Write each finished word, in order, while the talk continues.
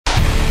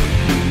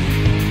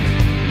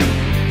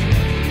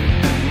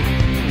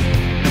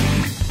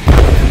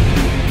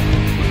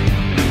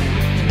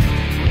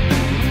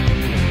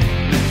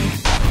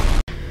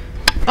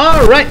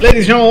Alright, ladies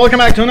and gentlemen, welcome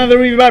back to another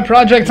review by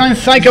Project. I'm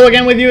Psycho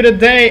again with you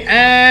today,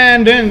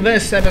 and in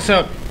this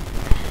episode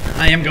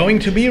I am going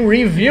to be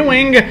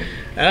reviewing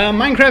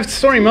Minecraft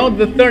Story Mode,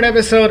 the third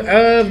episode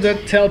of the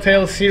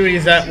Telltale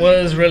series that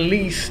was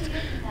released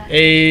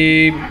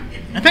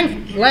I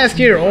think last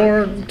year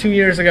or 2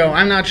 years ago.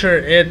 I'm not sure.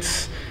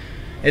 It's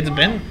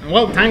been,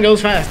 well, time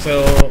goes fast,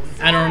 so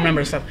I don't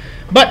remember stuff.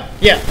 But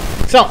yeah,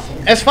 so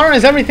as far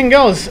as everything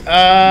goes,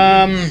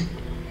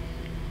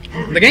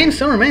 the game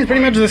still remains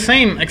pretty much the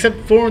same, except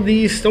for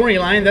the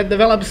storyline that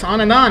develops on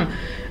and on,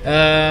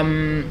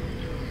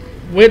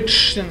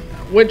 which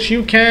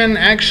you can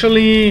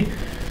actually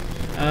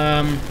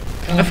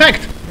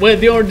affect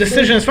with your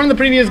decisions from the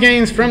previous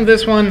games, from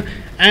this one,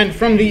 and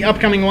from the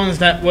upcoming ones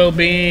that will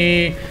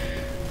be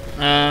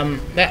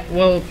that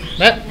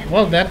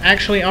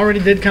actually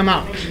already did come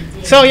out.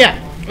 So yeah,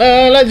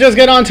 let's just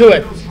get on to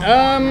it.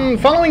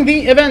 Following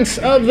the events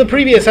of the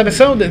previous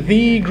episode,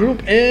 the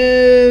group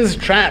is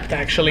trapped,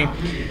 actually.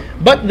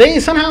 But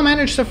they somehow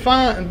managed to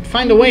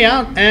find a way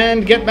out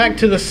and get back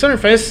to the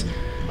surface,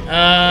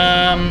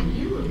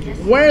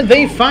 where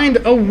they find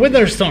a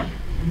Witherstorm.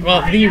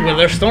 Well, the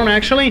Witherstorm,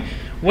 actually,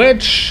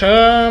 which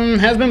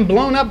has been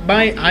blown up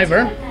by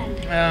Ivor,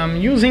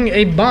 using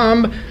a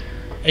bomb,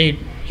 a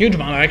huge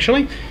bomb,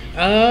 actually.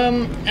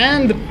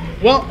 And,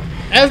 well,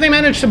 as they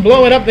manage to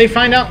blow it up, they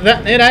find out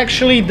that it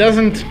actually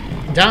doesn't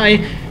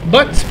die,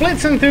 but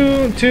splits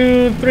into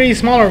three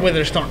smaller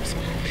Witherstorms.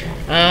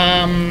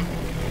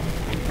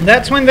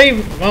 That's when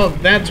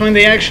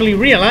they actually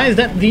realize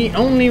that the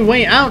only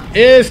way out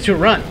is to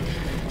run.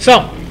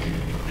 So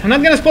I'm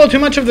not gonna spoil too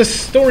much of the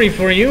story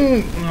for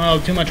you. Well,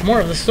 too much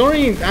more of the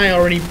story. I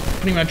already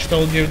pretty much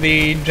told you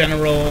the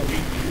general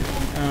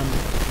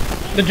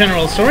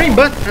story,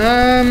 but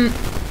as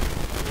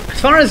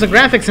far as the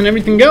graphics and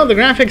everything go, the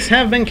graphics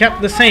have been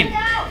kept the same.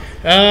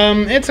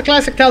 It's a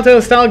classic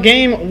Telltale style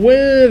game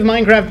with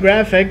Minecraft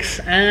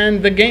graphics,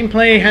 and the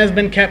gameplay has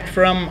been kept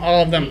from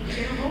all of them.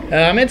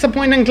 It's a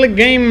point and click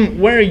game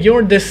where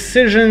your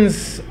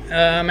decisions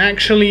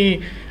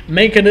actually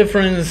make a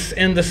difference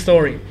in the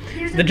story.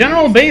 The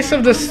general base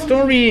of the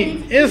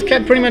story is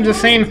kept pretty much the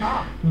same,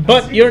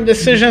 but your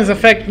decisions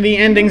affect the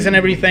endings and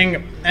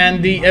everything,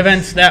 and the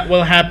events that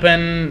will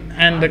happen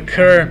and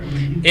occur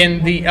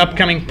in the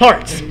upcoming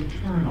parts.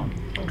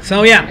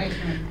 So yeah,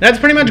 that's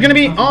pretty much going to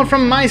be all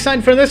from my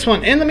side for this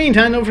one. In the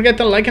meantime, don't forget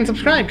to like and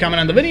subscribe, comment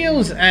on the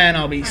videos, and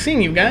I'll be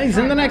seeing you guys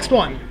in the next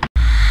one.